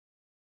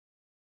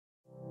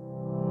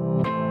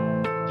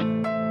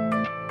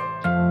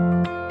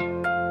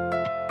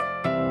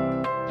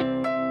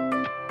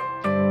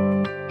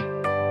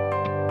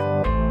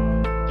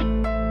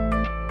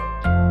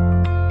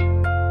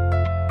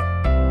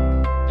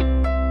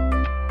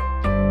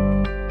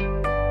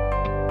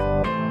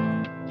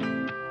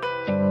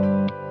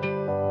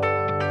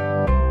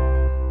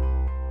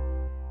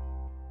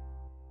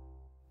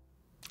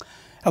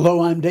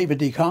Hello, I'm David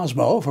D.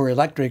 Cosmo for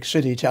Electric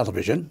City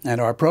Television, and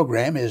our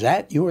program is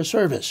At Your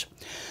Service,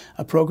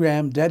 a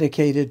program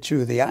dedicated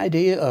to the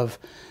idea of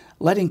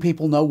letting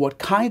people know what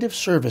kind of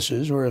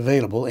services are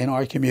available in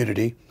our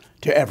community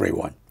to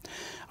everyone.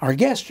 Our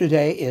guest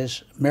today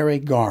is Mary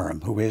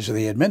Gorham, who is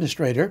the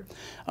administrator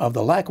of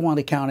the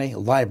Lackawanna County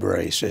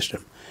Library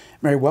System.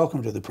 Mary,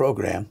 welcome to the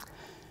program.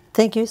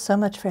 Thank you so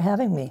much for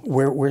having me.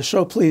 We're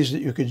so pleased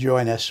that you could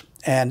join us,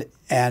 and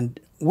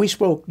we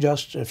spoke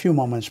just a few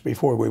moments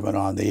before we went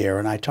on the air,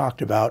 and I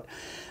talked about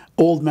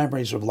old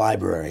memories of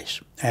libraries.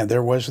 And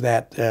there was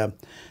that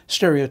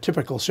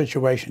stereotypical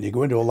situation. You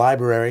go into a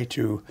library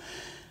to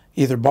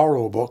either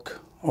borrow a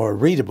book or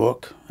read a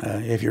book.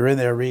 If you're in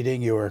there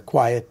reading, you are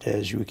quiet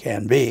as you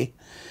can be,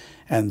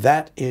 and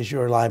that is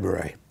your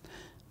library.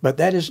 But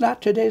that is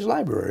not today's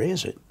library,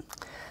 is it?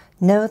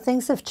 No,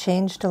 things have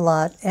changed a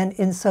lot, and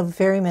in so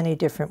very many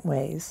different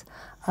ways.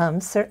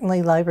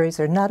 Certainly libraries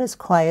are not as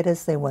quiet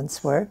as they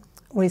once were.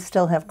 We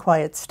still have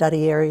quiet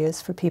study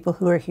areas for people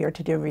who are here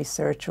to do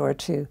research or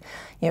to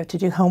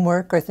do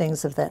homework or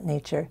things of that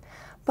nature.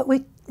 But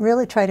we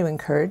really try to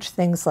encourage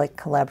things like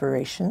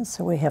collaboration.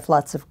 So we have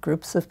lots of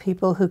groups of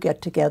people who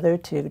get together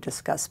to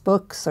discuss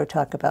books or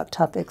talk about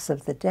topics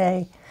of the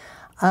day.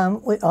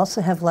 We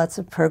also have lots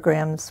of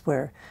programs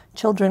where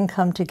children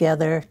come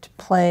together to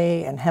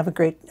play and have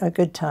a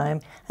good time,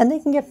 and they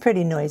can get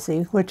pretty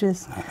noisy,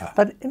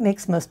 but it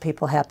makes most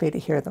people happy to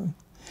hear them.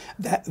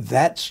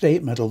 That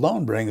statement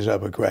alone brings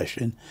up a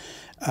question.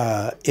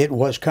 It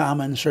was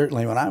common,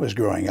 certainly when I was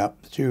growing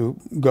up, to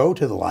go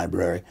to the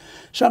library,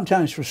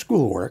 sometimes for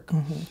schoolwork,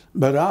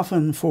 but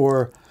often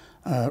for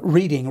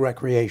reading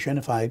recreation,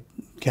 if I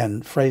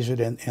can phrase it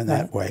in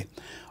that way.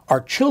 Are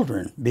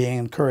children being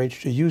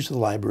encouraged to use the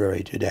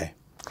library today?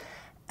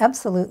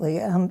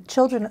 Absolutely.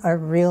 Children are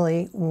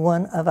really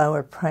one of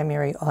our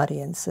primary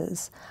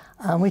audiences.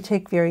 We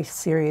take very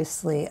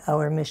seriously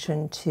our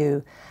mission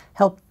to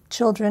help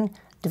children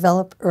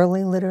develop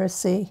early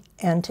literacy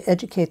and to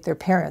educate their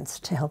parents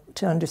to help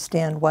to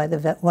understand why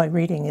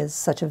reading is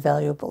such a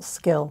valuable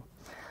skill.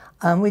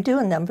 We do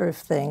a number of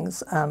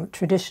things.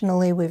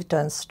 Traditionally, we've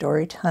done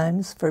story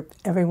times for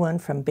everyone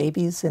from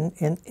babies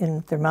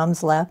in their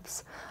mom's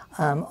laps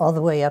all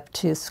the way up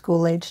to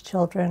school-age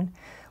children.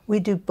 We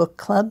do book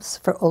clubs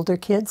for older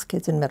kids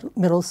in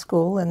middle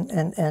school and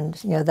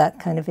that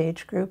kind of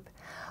age group.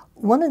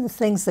 One of the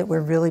things that we're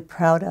really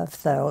proud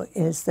of, though,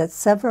 is that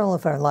several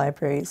of our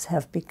libraries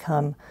have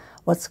become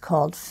what's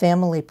called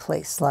family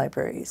place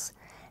libraries.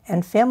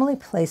 And family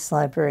place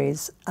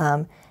libraries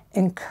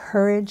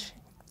encourage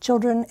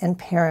children and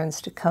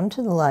parents to come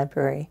to the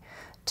library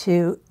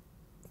to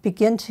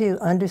begin to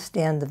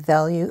understand the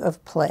value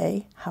of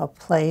play, how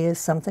play is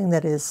something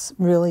that is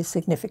really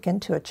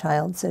significant to a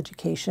child's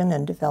education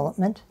and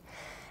development.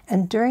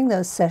 And during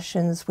those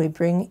sessions, we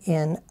bring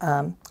in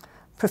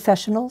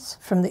professionals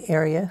from the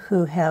area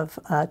who have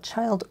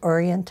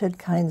child-oriented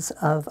kinds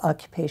of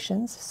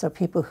occupations, so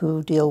people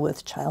who deal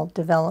with child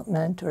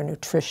development or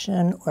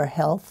nutrition or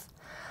health.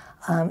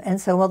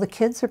 And so while the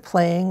kids are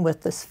playing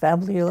with this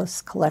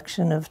fabulous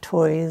collection of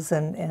toys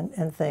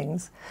and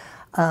things,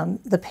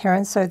 the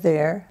parents are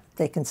there.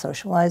 They can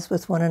socialize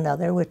with one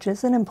another, which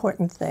is an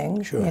important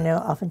thing. Sure.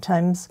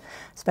 Oftentimes,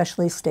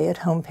 especially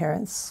stay-at-home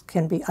parents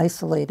can be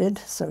isolated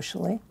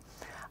socially.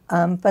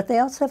 But they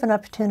also have an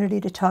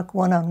opportunity to talk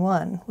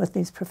one-on-one with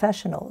these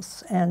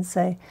professionals and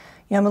say,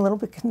 I'm a little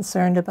bit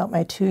concerned about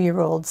my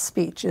 2-year-old's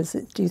speech.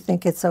 Do you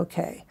think it's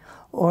okay?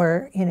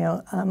 Or,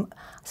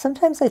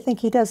 sometimes I think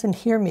he doesn't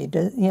hear me.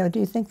 Do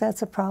you think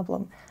that's a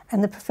problem?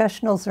 And the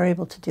professionals are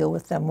able to deal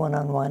with them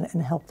one-on-one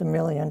and help them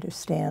really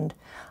understand,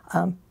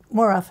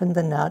 more often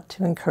than not,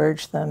 to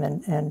encourage them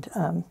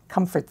and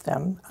comfort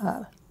them.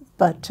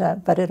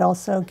 But it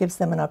also gives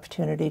them an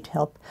opportunity to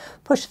help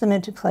push them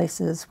into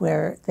places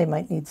where they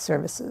might need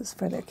services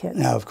for their kids.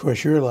 Now, of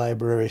course, your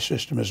library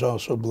system is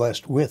also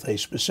blessed with a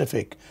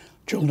specific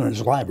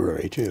children's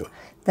library, too.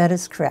 That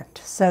is correct.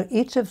 So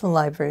each of the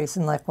libraries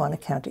in Lackawanna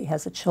County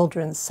has a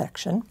children's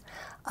section,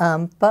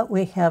 but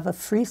we have a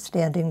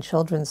freestanding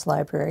children's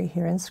library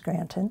here in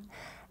Scranton,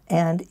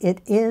 and it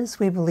is,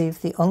 we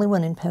believe, the only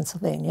one in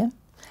Pennsylvania.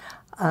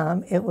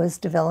 It was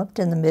developed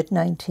in the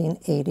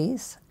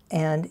mid-1980s,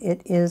 and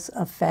it is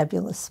a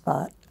fabulous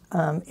spot.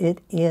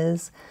 It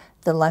is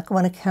the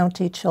Lackawanna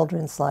County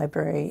Children's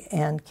Library,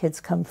 and kids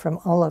come from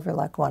all over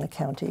Lackawanna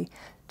County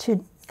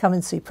to come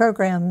and see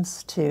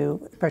programs,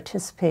 to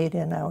participate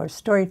in our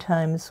story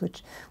times,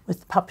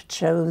 with puppet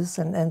shows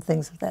and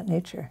things of that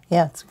nature.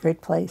 Yeah, it's a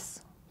great place.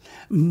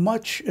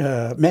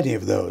 Many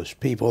of those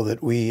people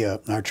that we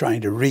are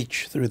trying to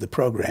reach through the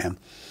program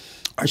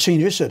are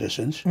senior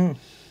citizens,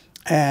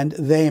 and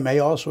they may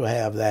also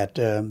have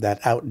that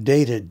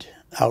outdated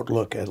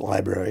outlook at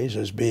libraries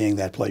as being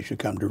that place you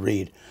come to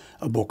read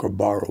a book or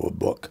borrow a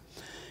book.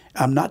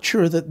 I'm not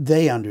sure that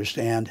they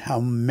understand how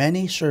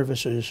many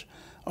services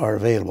are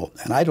available.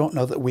 And I don't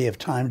know that we have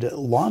time to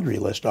laundry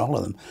list all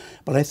of them,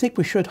 but I think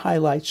we should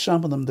highlight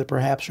some of them that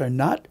perhaps are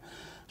not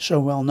so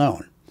well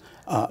known.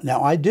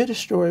 Now, I did a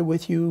story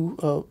with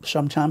you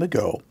some time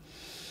ago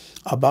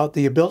about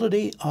the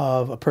ability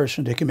of a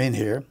person to come in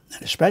here,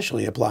 and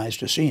especially applies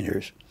to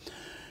seniors,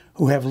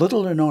 who have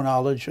little or no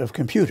knowledge of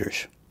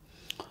computers.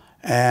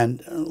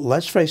 And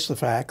let's face the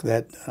fact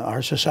that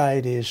our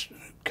society has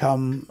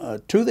come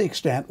to the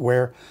extent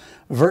where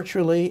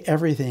virtually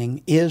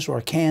everything is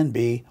or can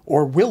be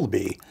or will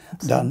be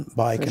done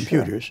by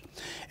computers. Sure.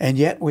 And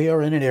yet we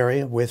are in an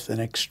area with an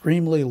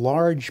extremely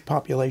large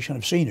population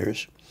of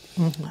seniors,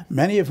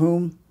 many of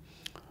whom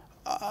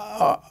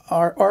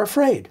are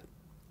afraid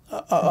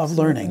of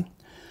learning.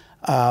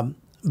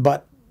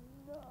 But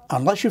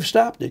unless you've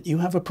stopped it, you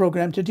have a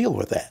program to deal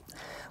with that.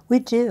 We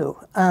do.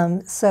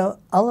 So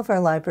all of our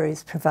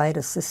libraries provide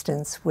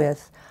assistance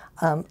with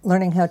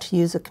learning how to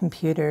use a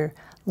computer,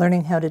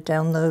 learning how to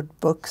download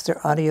books or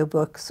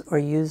audiobooks or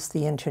use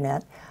the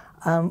internet.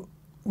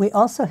 We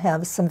also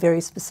have some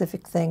very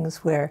specific things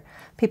where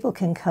people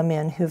can come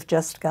in who've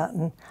just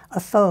gotten a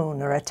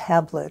phone or a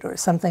tablet or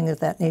something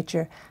of that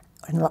nature,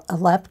 a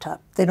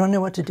laptop. They don't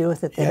know what to do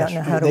with it. They don't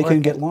know how to work it. They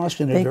can get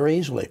lost in it very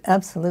easily.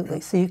 Absolutely.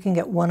 So you can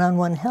get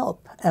one-on-one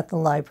help at the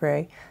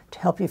library to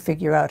help you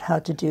figure out how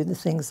to do the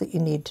things that you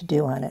need to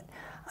do on it.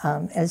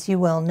 As you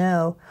well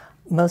know,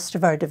 most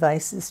of our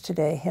devices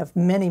today have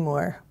many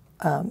more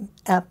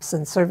apps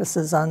and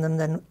services on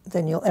them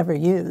than you'll ever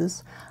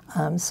use.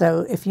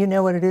 So if you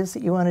know what it is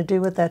that you want to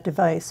do with that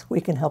device,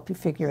 we can help you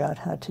figure out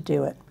how to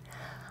do it.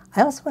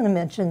 I also want to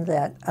mention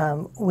that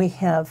we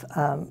have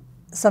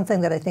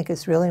something that I think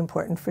is really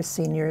important for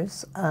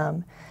seniors,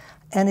 and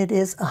it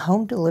is a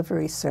home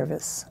delivery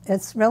service.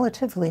 It's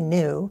relatively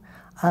new.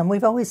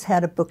 We've always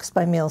had a books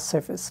by mail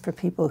service for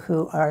people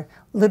who are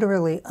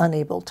literally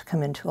unable to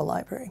come into a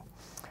library.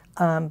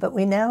 But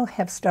we now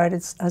have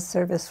started a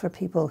service for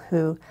people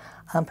who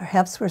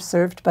perhaps were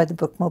served by the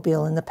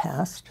bookmobile in the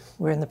past.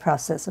 We're in the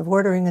process of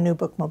ordering a new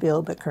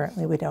bookmobile, but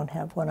currently we don't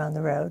have one on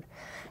the road.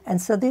 And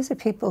so these are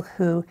people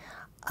who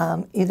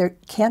either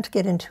can't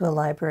get into a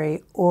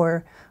library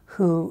or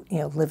who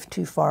live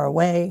too far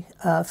away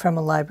from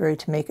a library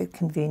to make it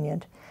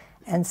convenient.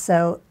 And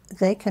so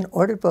they can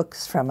order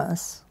books from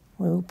us.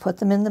 We put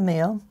them in the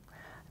mail.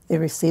 They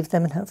receive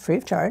them free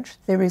of charge.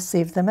 They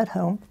receive them at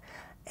home.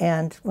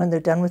 And when they're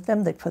done with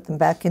them, they put them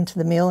back into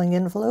the mailing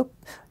envelope,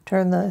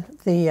 turn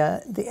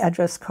the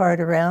address card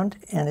around,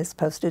 and it's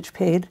postage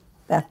paid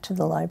back to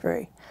the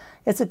library.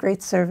 It's a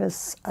great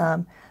service,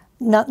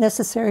 not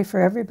necessary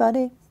for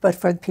everybody, but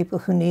for the people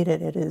who need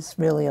it, it is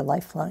really a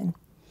lifeline.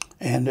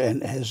 And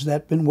has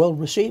that been well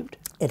received?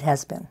 It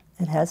has been.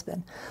 It has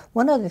been.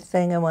 One other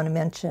thing I want to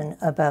mention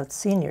about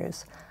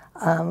seniors,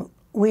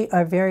 we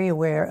are very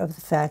aware of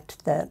the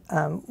fact that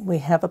we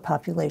have a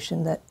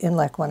population that in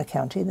Lackawanna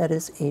County that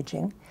is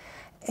aging.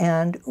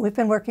 And we've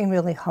been working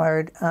really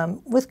hard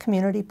with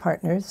community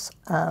partners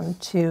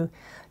to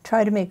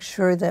try to make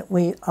sure that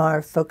we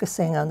are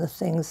focusing on the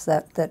things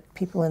that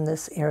people in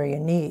this area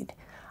need.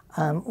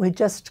 We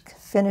just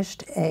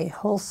finished a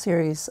whole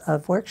series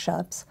of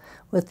workshops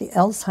with the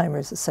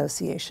Alzheimer's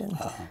Association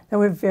that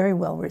were very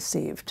well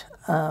received.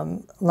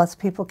 Lots of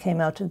people came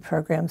out to the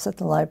programs at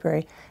the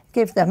library,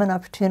 gave them an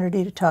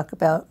opportunity to talk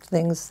about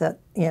things that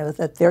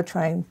that they're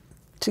trying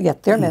to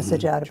get their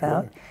message out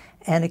about,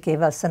 and it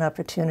gave us an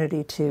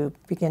opportunity to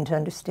begin to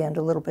understand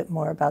a little bit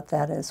more about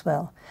that as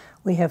well.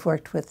 We have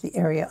worked with the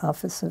area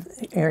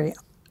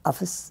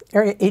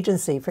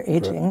agency for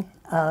aging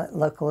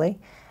locally,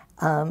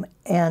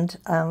 and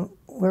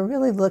we're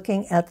really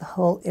looking at the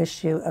whole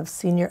issue of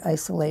senior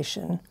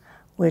isolation,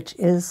 which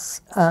is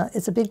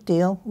it's a big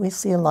deal. We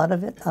see a lot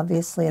of it,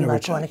 obviously, in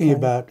Lackawanna County. We're talking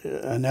about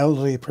an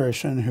elderly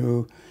person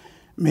who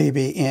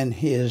maybe in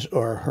his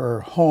or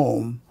her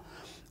home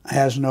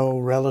has no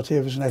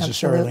relatives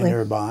necessarily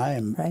nearby.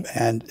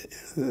 And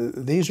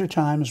these are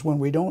times when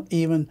we don't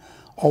even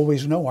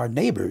always know our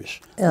neighbors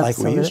like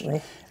we used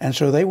to. And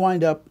so they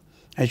wind up,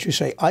 as you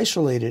say,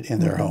 isolated in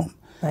their home.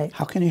 Right.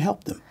 How can you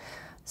help them?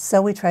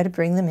 So we try to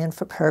bring them in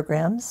for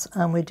programs.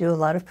 We do a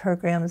lot of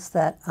programs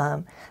that,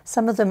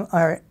 some of them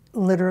are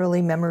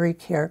literally memory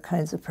care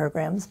kinds of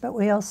programs, but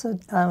we also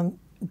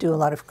do a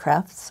lot of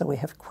crafts. So we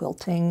have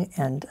quilting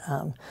and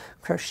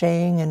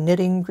crocheting and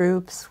knitting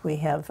groups. We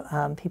have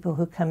people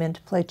who come in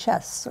to play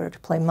chess or to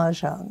play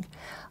mahjong.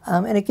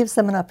 And it gives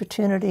them an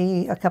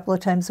opportunity a couple of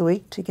times a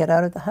week to get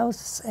out of the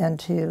house and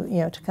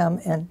to come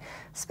and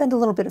spend a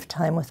little bit of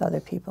time with other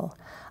people.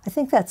 I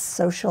think that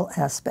social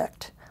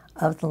aspect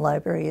of the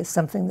library is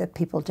something that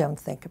people don't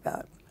think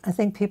about. I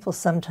think people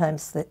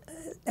sometimes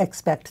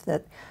expect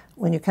that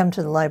when you come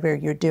to the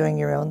library, you're doing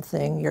your own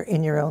thing, you're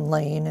in your own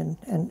lane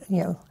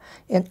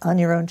and on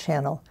your own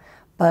channel.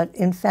 But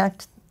in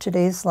fact,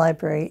 today's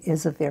library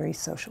is a very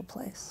social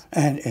place.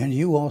 And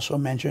you also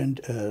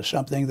mentioned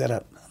something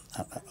that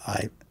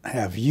I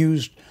have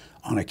used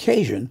on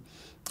occasion.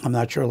 I'm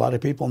not sure a lot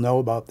of people know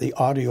about the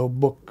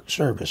audiobook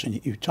service,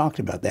 and you talked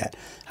about that.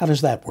 How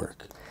does that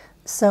work?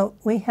 So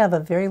we have a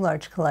very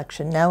large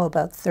collection, now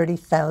about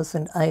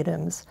 30,000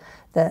 items,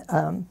 that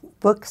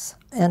books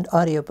and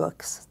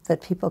audiobooks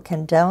that people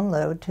can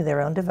download to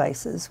their own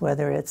devices,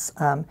 whether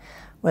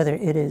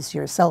it is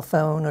your cell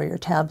phone or your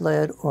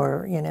tablet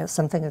or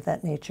something of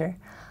that nature.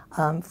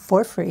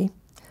 for free.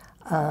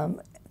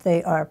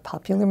 They are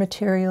popular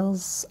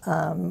materials,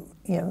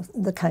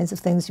 the kinds of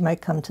things you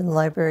might come to the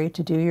library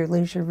to do your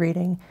leisure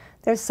reading.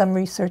 There's some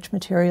research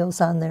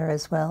materials on there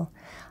as well.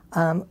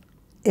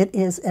 It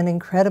is an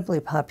incredibly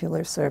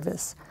popular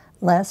service.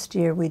 Last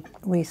year,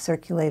 we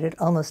circulated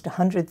almost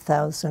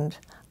 100,000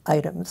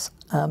 items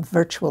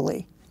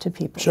virtually to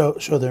people.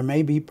 So there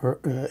may be,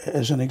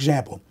 as an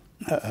example,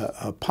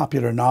 a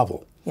popular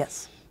novel.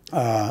 Yes.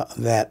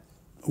 That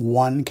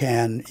one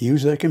can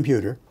use their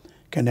computer,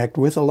 connect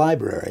with a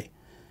library,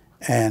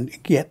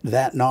 and get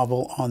that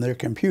novel on their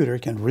computer,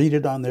 can read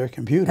it on their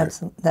computer.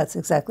 That's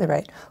exactly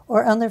right.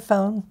 Or on their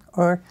phone,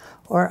 or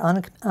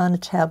on a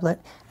tablet.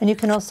 And you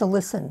can also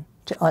listen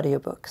to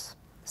audiobooks.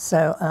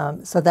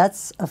 So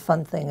that's a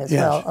fun thing as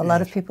well. A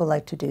lot of people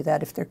like to do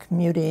that if they're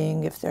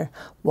commuting, if they're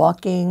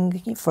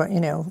walking, for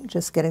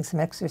just getting some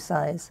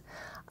exercise.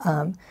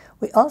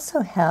 We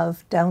also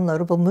have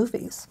downloadable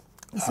movies.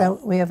 So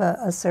we have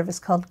a service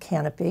called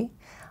Canopy,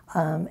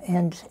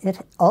 and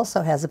it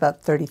also has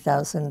about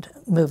 30,000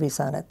 movies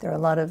on it. There are a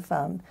lot of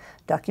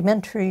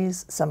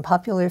documentaries, some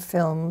popular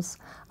films,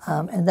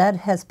 and that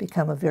has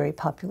become a very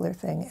popular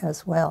thing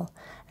as well.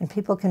 And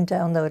people can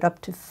download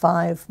up to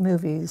 5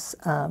 movies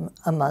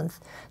a month.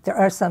 There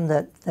are some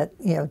that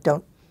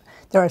don't.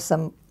 There are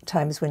some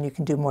times when you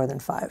can do more than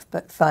 5,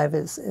 but 5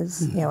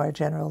 is our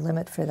general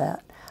limit for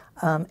that.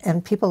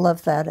 And people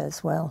love that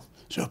as well.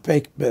 So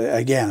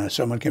again,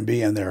 someone can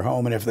be in their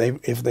home, and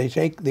if they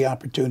take the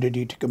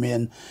opportunity to come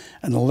in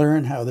and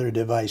learn how their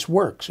device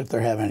works, if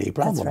they're having any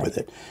problem with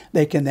it,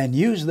 they can then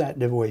use that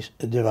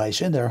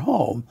device in their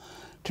home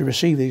to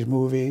receive these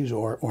movies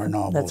or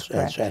novels,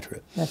 etc.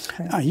 That's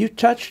correct. Now, you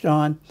touched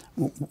on,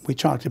 we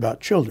talked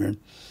about children.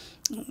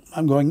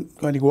 I'm going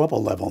to go up a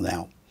level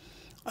now.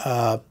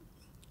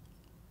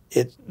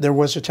 There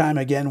was a time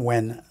again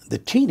when the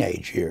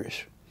teenage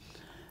years,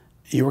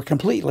 you were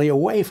completely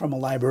away from a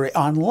library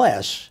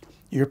unless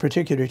your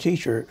particular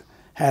teacher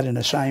had an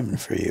assignment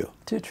for you.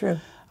 Too true.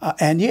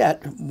 And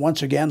yet,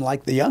 once again,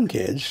 like the young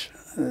kids,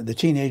 the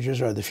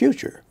teenagers are the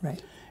future. Right.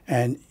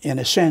 And in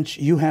a sense,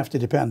 you have to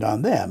depend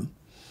on them,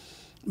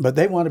 but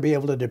they want to be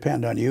able to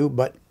depend on you,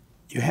 but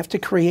you have to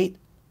create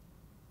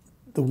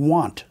the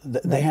want.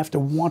 They have to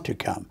want to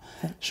come.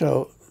 Right.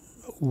 So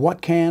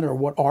what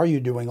are you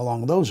doing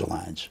along those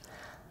lines?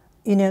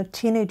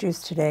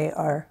 Teenagers today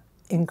are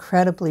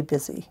incredibly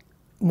busy,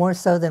 more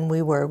so than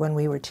we were when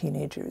we were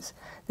teenagers.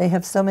 They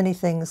have so many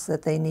things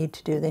that they need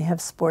to do. They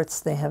have sports,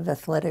 they have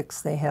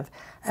athletics, they have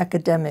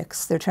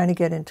academics. They're trying to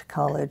get into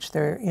college.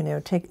 They're,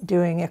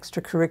 doing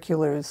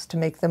extracurriculars to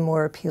make them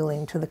more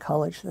appealing to the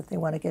college that they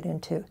want to get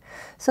into.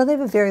 So they have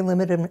a very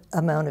limited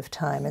amount of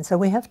time. And so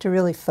we have to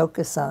really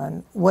focus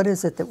on what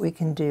is it that we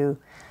can do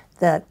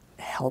that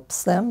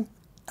helps them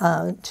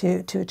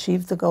to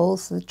achieve the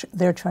goals that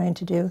they're trying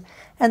to do,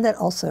 and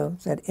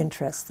that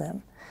interests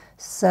them.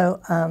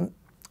 So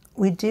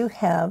we do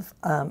have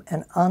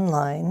an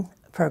online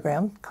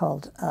program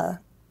called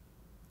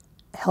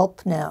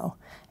Help Now,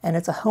 and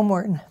it's a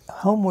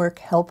homework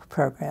help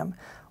program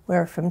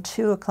where from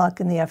 2 o'clock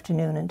in the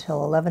afternoon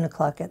until 11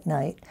 o'clock at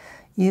night,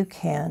 you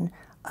can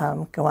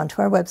go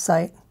onto our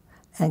website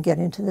and get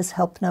into this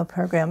Help Now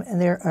program,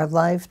 and there are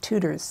live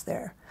tutors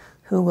there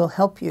who will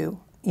help you,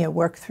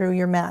 work through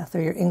your math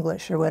or your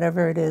English or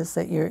whatever it is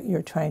that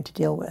you're trying to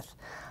deal with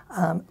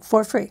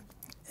for free.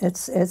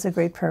 It's a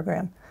great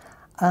program.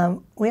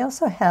 We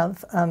also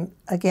have,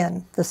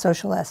 again, the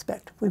social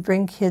aspect. We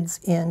bring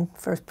kids in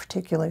for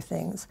particular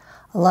things.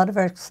 A lot of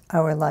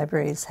our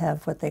libraries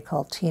have what they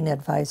call teen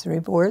advisory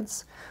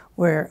boards,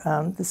 where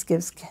this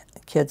gives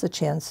kids a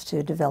chance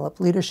to develop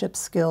leadership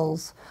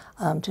skills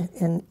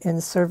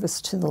in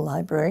service to the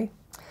library.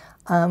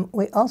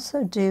 We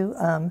also do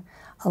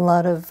a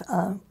lot of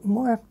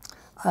more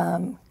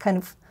kind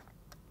of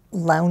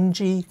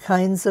loungy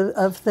kinds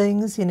of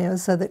things,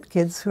 so that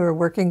kids who are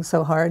working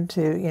so hard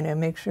to,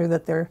 make sure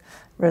that their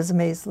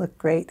resumes look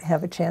great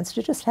have a chance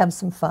to just have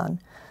some fun.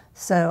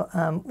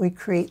 So we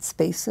create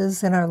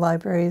spaces in our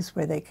libraries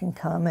where they can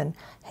come and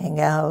hang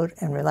out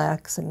and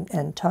relax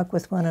and talk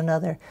with one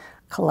another,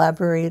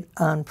 collaborate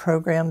on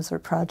programs or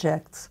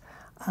projects.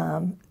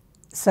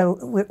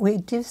 So we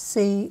do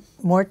see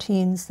more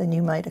teens than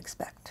you might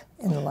expect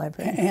in the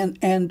library.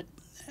 And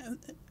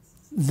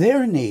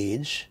their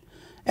needs,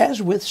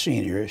 as with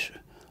seniors,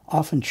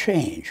 often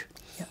change.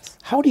 Yes.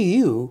 How do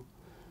you,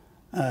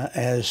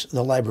 as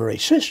the library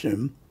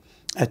system,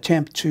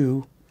 attempt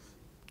to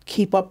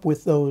keep up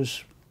with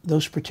those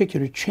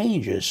particular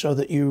changes so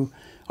that you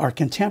are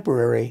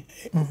contemporary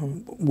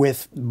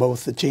with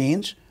both the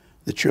teens,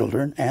 the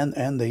children,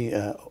 and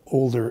the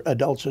older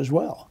adults as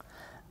well?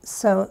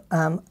 So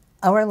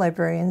our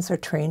librarians are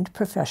trained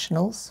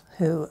professionals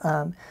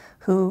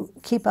who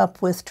keep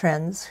up with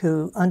trends,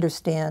 who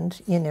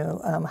understand,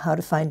 how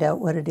to find out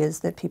what it is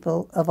that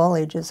people of all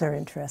ages are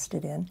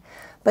interested in.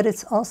 But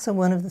it's also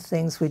one of the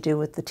things we do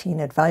with the teen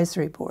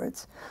advisory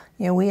boards.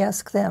 We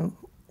ask them,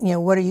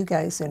 what are you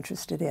guys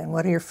interested in?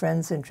 What are your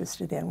friends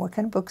interested in? What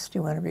kind of books do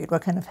you want to read?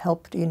 What kind of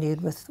help do you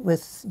need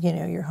with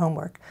your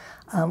homework?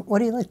 What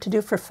do you like to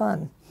do for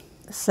fun?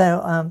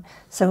 So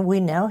we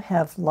now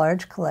have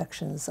large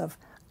collections of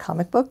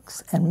comic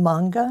books and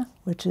manga,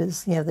 which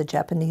is the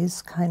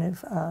Japanese kind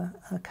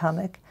of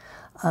comic,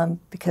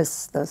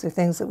 because those are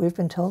things that we've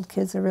been told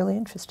kids are really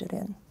interested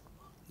in.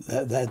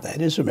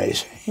 That is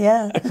amazing.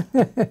 Yeah.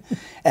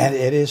 And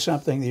it is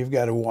something that you've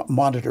got to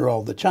monitor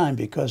all the time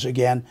because,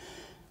 again,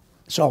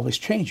 it's always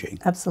changing.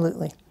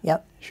 Absolutely.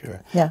 Yep.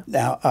 Sure. Yeah.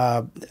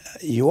 Now,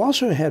 you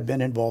also had been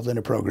involved in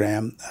a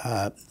program,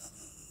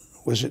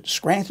 was it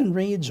Scranton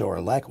Reads or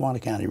Lackawanna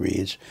County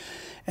Reads?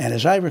 And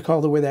as I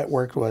recall, the way that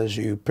worked was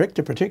you picked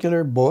a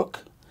particular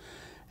book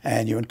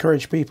and you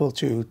encouraged people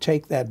to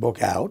take that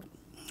book out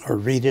or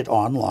read it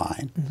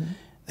online. Mm-hmm.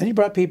 Then you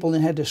brought people in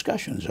and had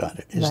discussions on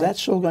it. Is that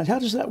still going? How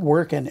does that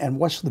work, and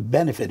what's the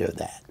benefit of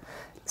that?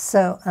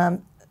 So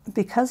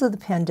because of the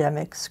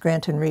pandemic,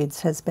 Scranton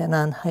Reads has been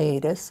on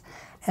hiatus,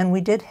 and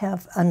we did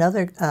have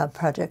another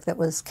project that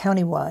was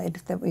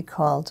countywide that we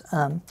called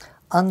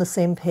On the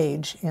Same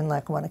Page in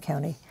Lackawanna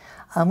County,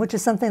 which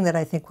is something that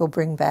I think we'll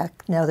bring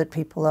back now that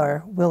people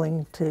are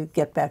willing to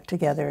get back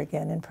together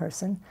again in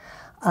person.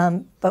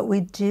 But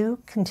we do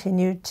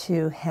continue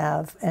to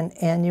have an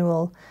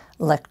annual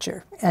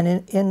lecture,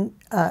 and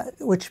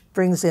which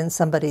brings in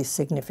somebody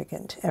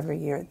significant every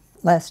year.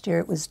 Last year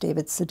it was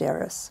David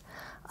Sedaris.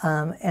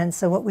 And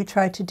so what we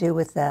try to do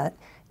with that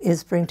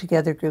is bring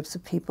together groups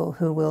of people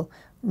who will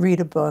read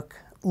a book,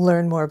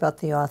 learn more about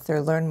the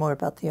author, learn more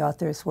about the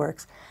author's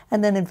works,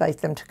 and then invite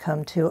them to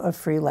come to a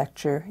free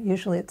lecture,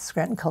 usually at the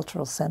Scranton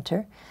Cultural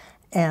Center.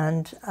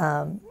 And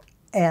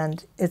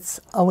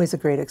it's always a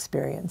great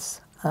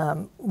experience.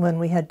 When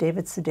we had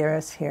David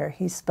Sedaris here,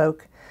 he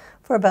spoke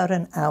for about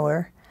an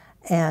hour,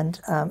 and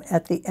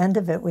at the end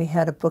of it we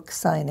had a book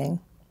signing,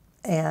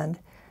 and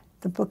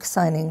the book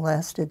signing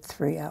lasted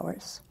 3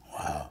 hours.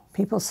 Wow.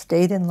 People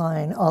stayed in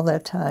line all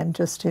that time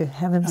just to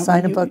have him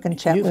sign a book and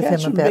chat with him a bit. You've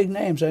had some big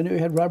names. I knew you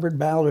had Robert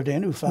Ballard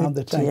in, who found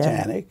the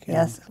Titanic.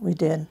 Yes, we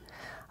did.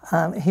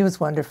 He was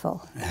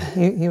wonderful.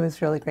 He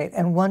was really great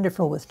and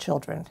wonderful with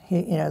children.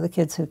 The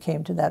kids who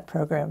came to that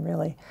program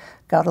really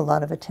got a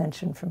lot of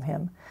attention from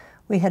him.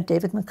 We had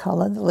David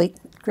McCullough, the late,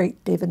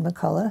 great David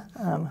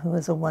McCullough, who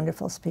was a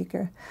wonderful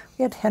speaker.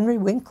 We had Henry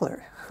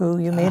Winkler, who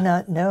you may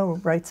not know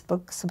writes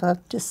books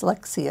about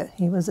dyslexia.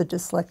 He was a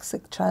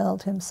dyslexic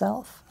child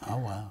himself. Oh,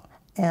 wow.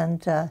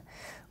 And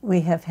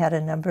we have had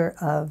a number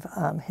of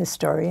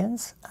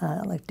historians,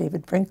 like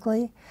David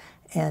Brinkley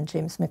and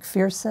James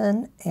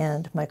McPherson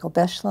and Michael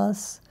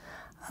Beschloss.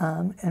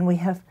 And we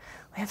have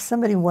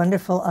somebody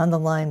wonderful on the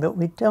line, but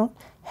we don't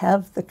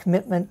have the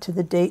commitment to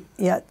the date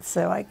yet,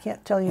 so I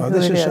can't tell you who it is.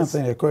 Well, this is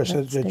something, of course,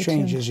 that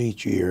changes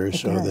each year,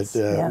 so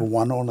that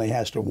one only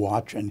has to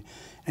watch and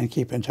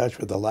keep in touch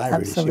with the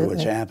library to see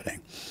what's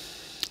happening.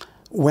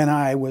 When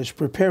I was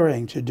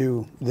preparing to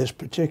do this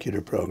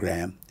particular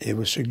program, it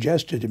was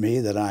suggested to me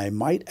that I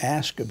might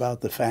ask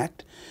about the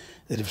fact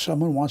that if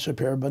someone wants a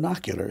pair of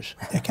binoculars,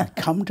 they can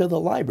come to the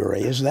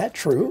library. Is that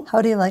true?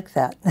 How do you like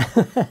that?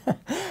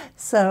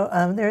 So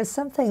there is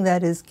something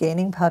that is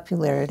gaining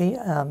popularity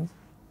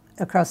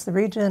across the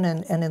region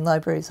and in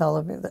libraries all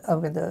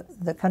over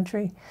the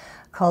country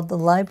called the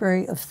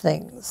Library of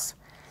Things.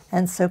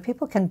 And so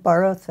people can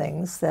borrow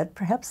things that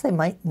perhaps they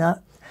might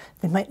know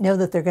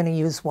that they're going to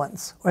use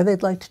once, or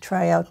they'd like to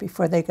try out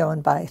before they go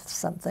and buy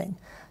something.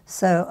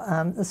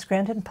 So the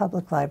Scranton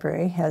Public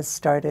Library has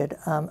started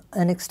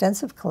an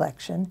extensive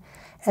collection,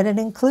 and it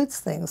includes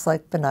things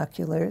like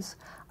binoculars,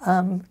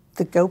 the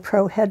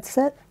GoPro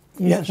headset.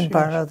 You can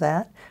borrow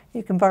that.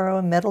 You can borrow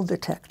a metal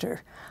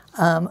detector.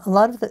 A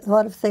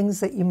lot of things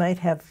that you might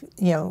have,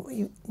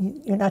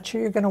 you're not sure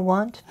you're going to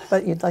want,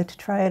 but you'd like to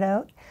try it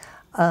out.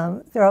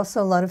 There are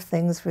also a lot of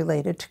things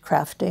related to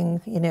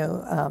crafting,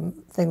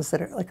 things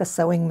that are like a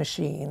sewing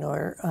machine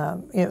or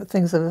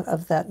things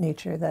of that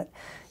nature that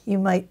you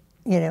might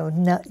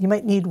you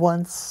might need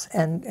once,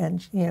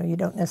 and you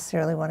don't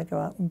necessarily want to go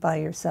out and buy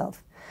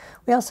yourself.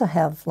 We also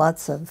have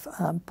lots of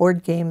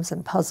board games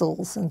and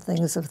puzzles and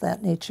things of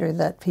that nature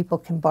that people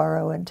can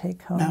borrow and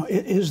take home. Now,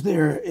 is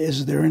there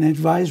an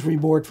advisory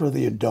board for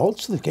the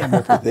adults that came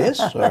up with this?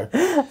 Or?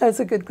 That's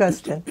a good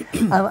question.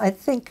 I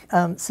think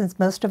since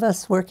most of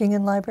us working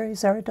in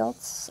libraries are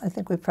adults, I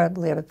think we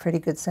probably have a pretty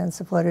good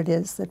sense of what it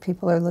is that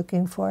people are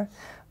looking for.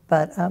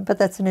 But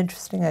that's an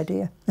interesting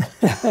idea.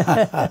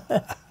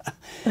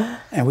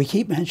 And we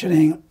keep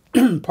mentioning,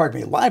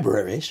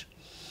 libraries.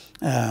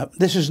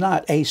 This is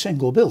not a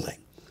single building.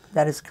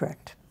 That is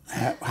correct.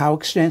 How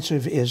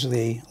extensive is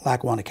the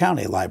Lackawanna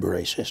County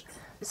library system?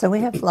 So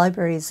we have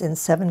libraries in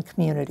 7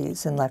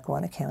 communities in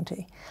Lackawanna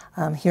County.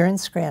 Here in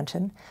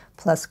Scranton,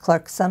 plus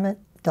Clark Summit,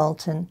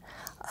 Dalton,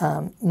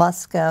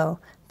 Moscow,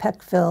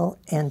 Peckville,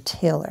 and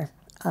Taylor.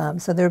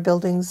 So there are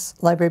buildings,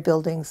 library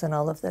buildings in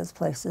all of those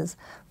places,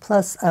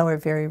 plus our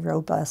very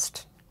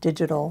robust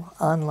digital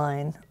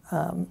online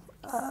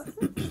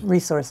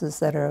resources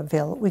that are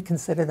available. We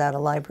consider that a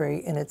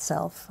library in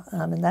itself,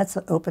 and that's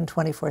open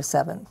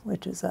 24/7,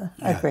 which is a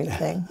great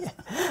thing.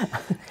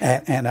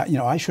 And you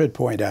know, I should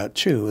point out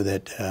too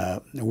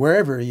that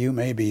wherever you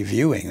may be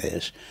viewing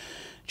this,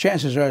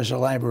 chances are there's a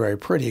library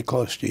pretty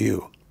close to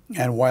you.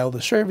 And while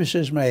the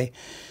services may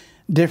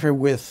differ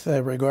with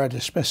regard to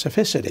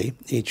specificity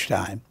each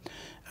time,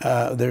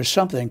 there's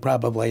something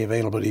probably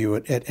available to you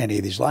at any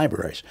of these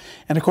libraries.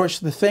 And of course,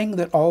 the thing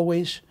that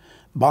always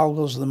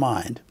boggles the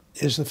mind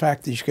is the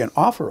fact that you can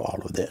offer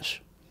all of this.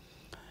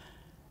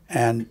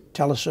 And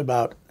tell us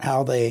about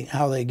how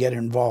they get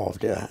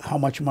involved. How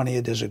much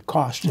money does it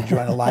cost to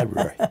join a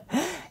library?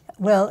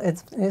 Well,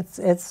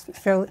 it's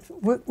fairly,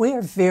 we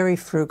are very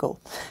frugal,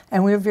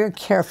 and we're very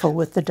careful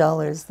with the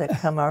dollars that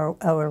come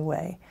our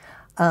way.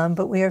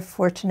 But we are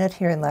fortunate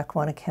here in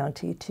Lackawanna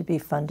County to be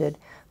funded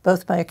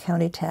both by a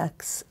county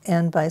tax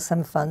and by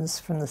some funds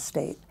from the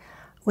state.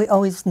 We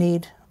always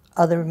need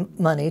other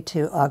money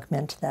to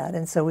augment that,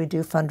 and so we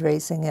do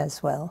fundraising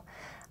as well.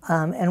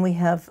 And we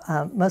have,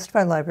 most of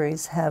our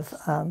libraries have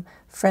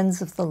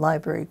Friends of the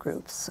Library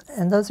groups,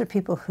 and those are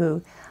people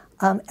who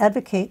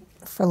advocate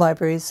for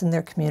libraries in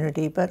their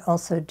community, but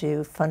also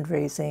do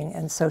fundraising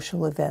and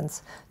social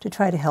events to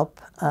try to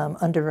help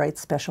underwrite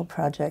special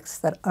projects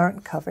that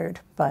aren't covered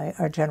by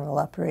our general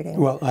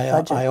operating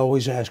budget. I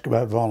always ask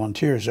about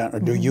volunteers.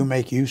 Do you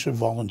make use of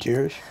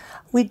volunteers?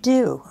 We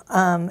do.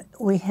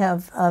 We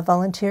have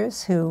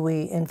volunteers who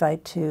we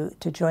invite to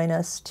join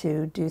us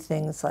to do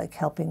things like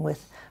helping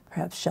with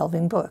perhaps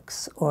shelving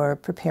books or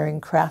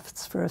preparing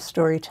crafts for a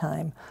story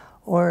time,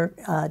 or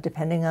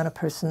depending on a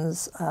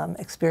person's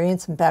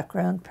experience and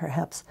background,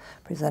 perhaps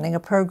presenting a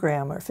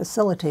program or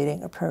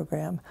facilitating a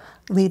program,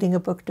 leading a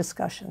book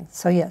discussion.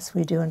 So yes,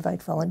 we do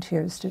invite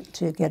volunteers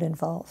to get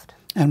involved.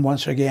 And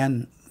once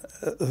again,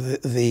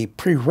 the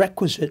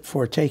prerequisite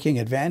for taking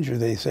advantage of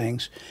these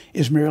things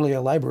is merely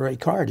a library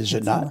card, is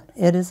it not?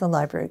 It is a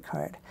library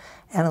card.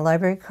 And a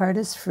library card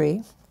is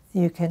free.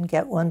 You can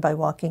get one by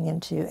walking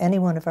into any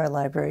one of our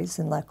libraries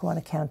in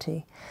Lackawanna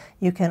County.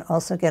 You can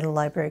also get a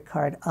library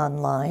card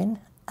online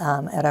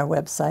at our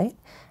website,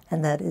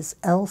 and that is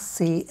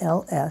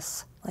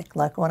LCLS, like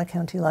Lackawanna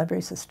County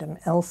Library System,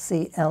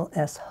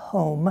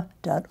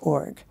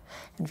 lclshome.org.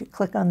 And if you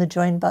click on the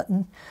Join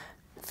button,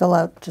 fill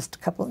out just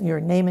your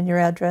name and your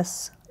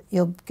address,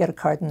 you'll get a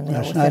card in the mail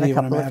within a couple of days. It's not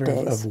even a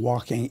matter of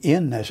walking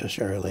in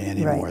necessarily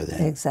anymore, right,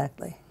 then.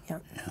 Exactly. Yeah.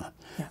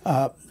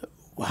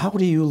 How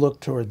do you look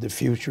toward the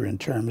future in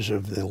terms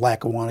of the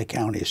Lackawanna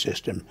County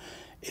system?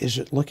 Is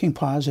it looking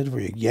positive? Are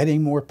you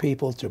getting more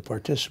people to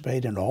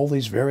participate in all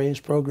these various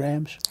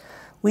programs?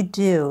 We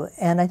do,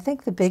 and I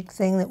think the big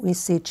thing that we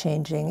see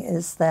changing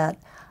is that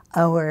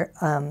our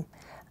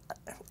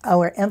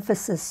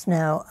emphasis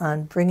now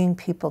on bringing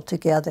people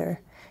together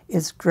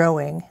is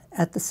growing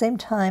at the same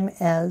time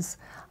as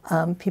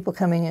people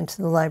coming into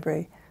the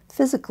library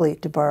physically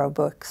to borrow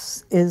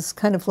books is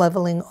kind of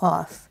leveling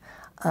off.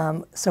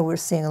 So we're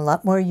seeing a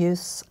lot more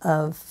use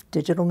of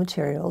digital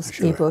materials,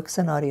 sure. ebooks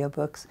and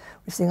audiobooks.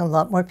 We're seeing a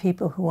lot more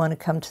people who want to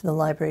come to the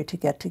library to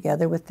get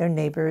together with their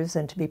neighbors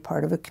and to be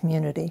part of a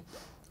community.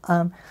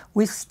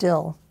 We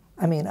still,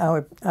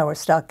 our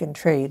stock in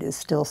trade is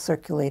still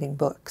circulating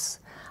books,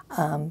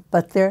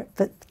 but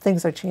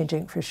things are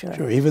changing for sure.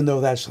 Sure, even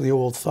though that's the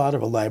old thought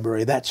of a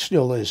library, that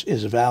still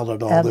is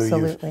valid, although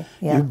Absolutely,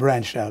 you've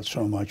branched out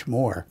so much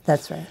more.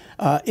 That's right.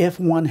 If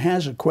one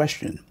has a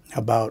question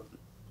about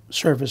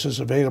services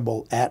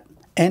available at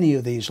any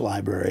of these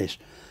libraries,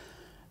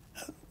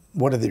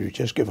 what do they do?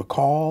 Just give a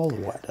call?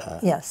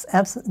 Yes,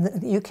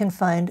 absolutely. You can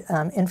find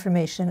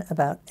information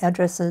about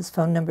addresses,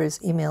 phone numbers,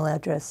 email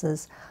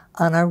addresses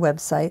on our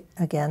website,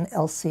 again,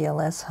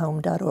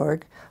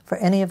 lclshome.org, for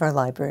any of our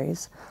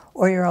libraries,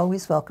 or you're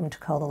always welcome to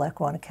call the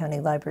Lackawanna County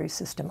Library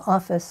System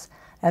office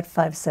at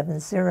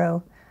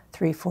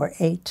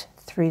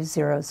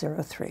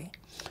 570-348-3003.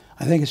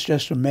 I think it's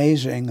just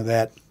amazing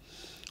that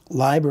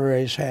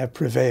libraries have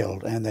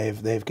prevailed, and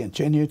they've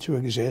continued to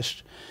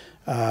exist.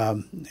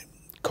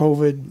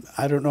 COVID,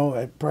 I don't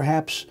know,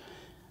 perhaps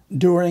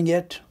during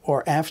it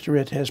or after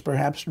it has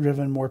perhaps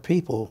driven more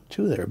people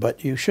to there.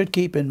 But you should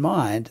keep in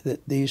mind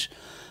that these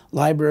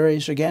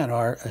libraries, again,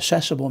 are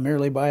accessible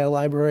merely by a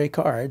library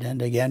card.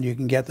 And again, you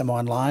can get them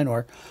online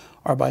or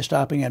by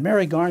stopping in.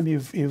 Mary Garm,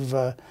 you've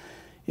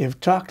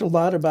talked a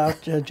lot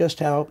about just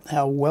how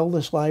well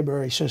this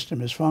library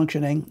system is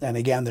functioning. And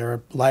again, there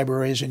are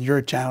libraries in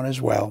your town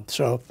as well.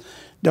 So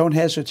don't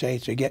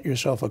hesitate to get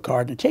yourself a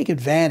card and take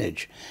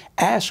advantage.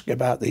 Ask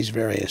about these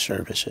various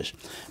services.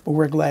 But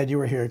we're glad you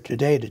were here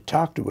today to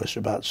talk to us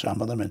about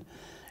some of them.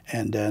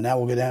 And now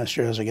we'll go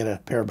downstairs and get a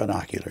pair of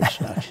binoculars.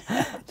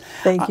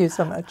 Thank you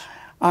so much.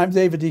 I'm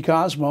David D.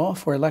 Cosmo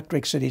for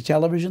Electric City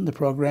Television. The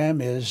program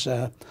is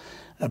a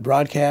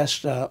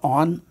broadcast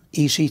on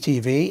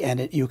ECTV,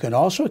 and you can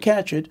also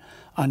catch it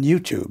on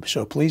YouTube.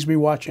 So please be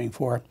watching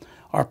for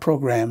our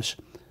programs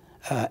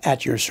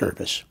at your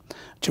service.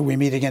 Till we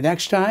meet again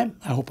next time,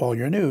 I hope all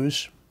your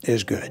news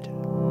is good.